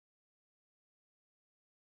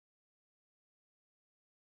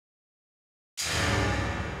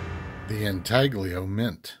the Intaglio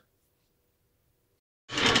Mint.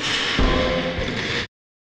 Hey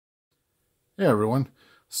everyone,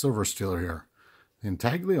 Silver Stealer here. The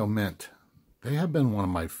Intaglio Mint, they have been one of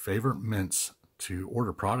my favorite mints to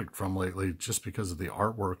order product from lately just because of the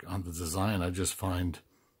artwork on the design. I just find,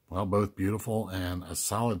 well, both beautiful and a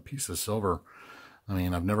solid piece of silver. I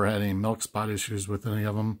mean, I've never had any milk spot issues with any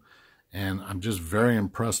of them, and I'm just very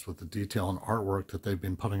impressed with the detail and artwork that they've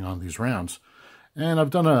been putting on these rounds. And I've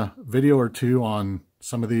done a video or two on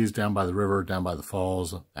some of these down by the river, down by the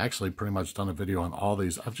falls. Actually, pretty much done a video on all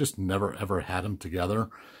these. I've just never, ever had them together.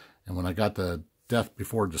 And when I got the Death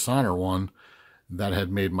Before Dishonor one, that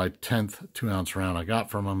had made my 10th 2-ounce round I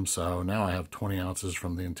got from them. So now I have 20 ounces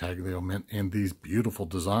from the Intaglio Mint in these beautiful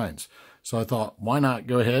designs. So I thought, why not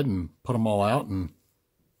go ahead and put them all out, and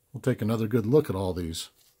we'll take another good look at all these.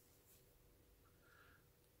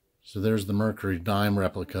 So there's the Mercury dime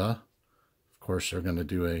replica. Of course, they're going to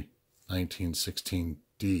do a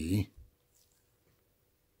 1916D,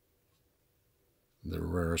 the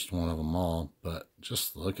rarest one of them all, but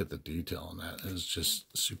just look at the detail on that. It's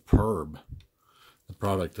just superb, the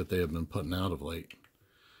product that they have been putting out of late.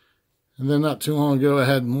 And then not too long ago, I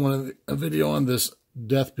had a video on this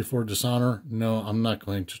Death Before Dishonor. No, I'm not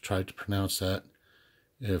going to try to pronounce that.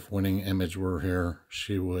 If Winning Image were here,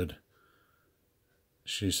 she would.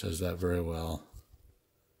 She says that very well.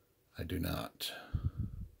 I do not.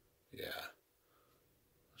 Yeah.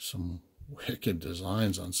 Some wicked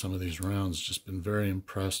designs on some of these rounds. Just been very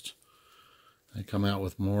impressed. They come out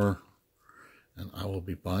with more, and I will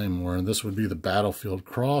be buying more. And this would be the Battlefield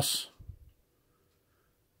Cross.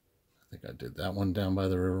 I think I did that one down by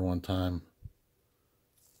the river one time.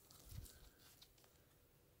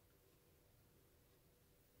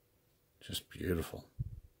 Just beautiful.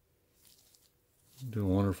 Do a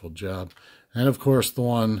wonderful job. And of course, the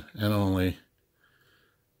one and only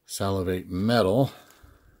Salivate Metal.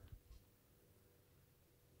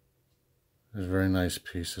 It's a very nice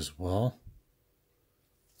piece as well.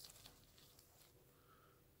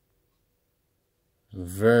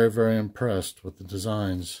 Very, very impressed with the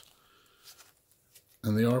designs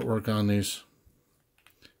and the artwork on these.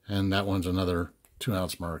 And that one's another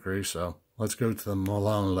 2-ounce Mercury. So let's go to the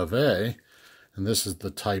Moulin Leve. And this is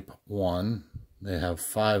the Type 1. They have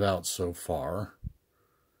 5 out so far,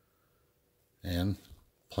 and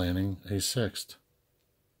planning a 6th.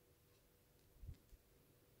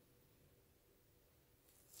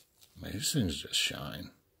 These things just shine.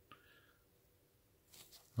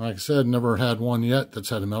 Like I said, never had one yet that's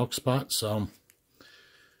had a milk spot, so.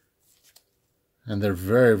 And they're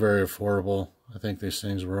very, very affordable. I think these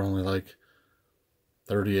things were only like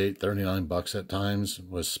 38, 39 bucks at times,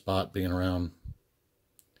 with spot being around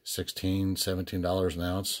 $16, $17 an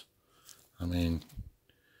ounce. I mean,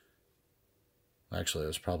 actually it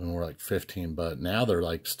was probably more like 15, but now they're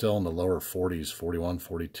like still in the lower 40s, 41,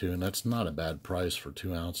 42, and that's not a bad price for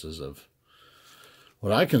 2 ounces of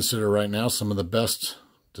what I consider right now some of the best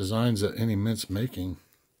designs that any mint's making.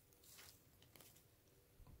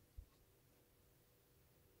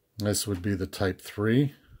 This would be the Type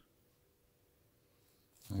 3.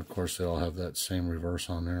 And of course they all have that same reverse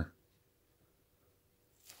on there.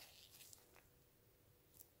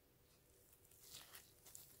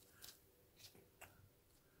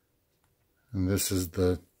 And this is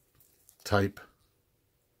the Type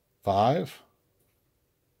 5.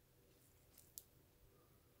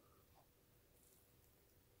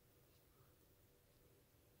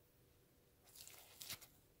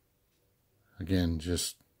 Again,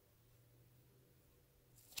 just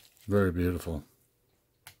very beautiful.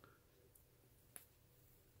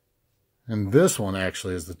 And this one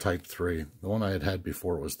actually is the Type 3. The one I had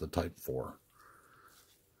before was the Type 4.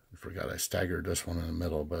 I forgot I staggered this one in the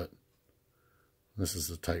middle, but this is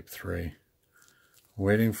the Type 3.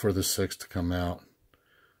 Waiting for the 6 to come out.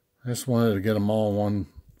 I just wanted to get them all in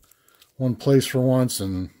one place for once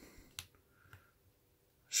and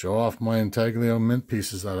show off my Intaglio Mint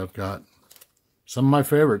pieces that I've got. Some of my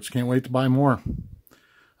favorites. Can't wait to buy more.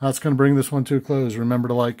 That's going to bring this one to a close. Remember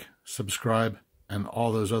to like, subscribe, and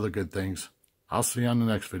all those other good things. I'll see you on the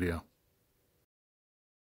next video.